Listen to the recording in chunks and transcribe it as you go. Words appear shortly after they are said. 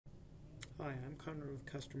Hi, I'm Conrad with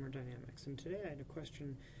Customer Dynamics, and today I had a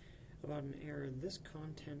question about an error. This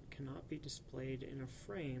content cannot be displayed in a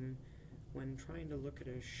frame when trying to look at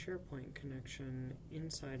a SharePoint connection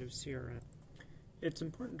inside of CRM. It's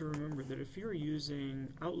important to remember that if you're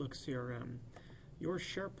using Outlook CRM, your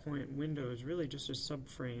SharePoint window is really just a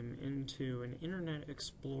subframe into an Internet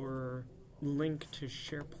Explorer link to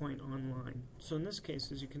SharePoint Online. So in this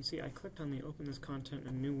case, as you can see, I clicked on the Open This Content in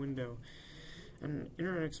a new window, and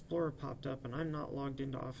Internet Explorer popped up, and I'm not logged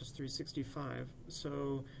into Office 365,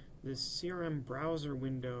 so this CRM browser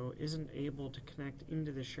window isn't able to connect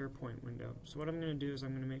into the SharePoint window. So what I'm going to do is I'm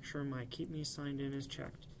going to make sure my Keep Me Signed In is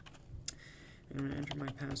checked. I'm going to enter my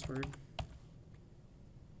password.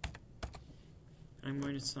 I'm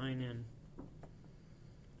going to sign in.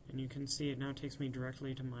 And you can see it now takes me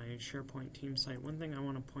directly to my SharePoint team site. One thing I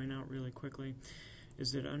want to point out really quickly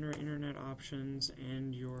is that under Internet Options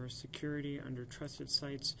and your security under Trusted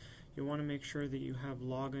Sites, you'll want to make sure that you have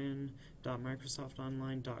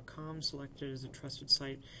login.microsoftonline.com selected as a trusted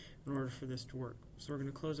site in order for this to work. So we're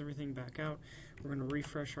going to close everything back out. We're going to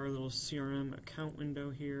refresh our little CRM account window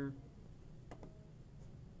here.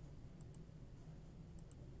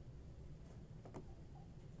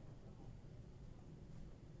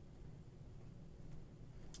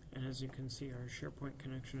 And as you can see, our SharePoint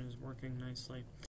connection is working nicely.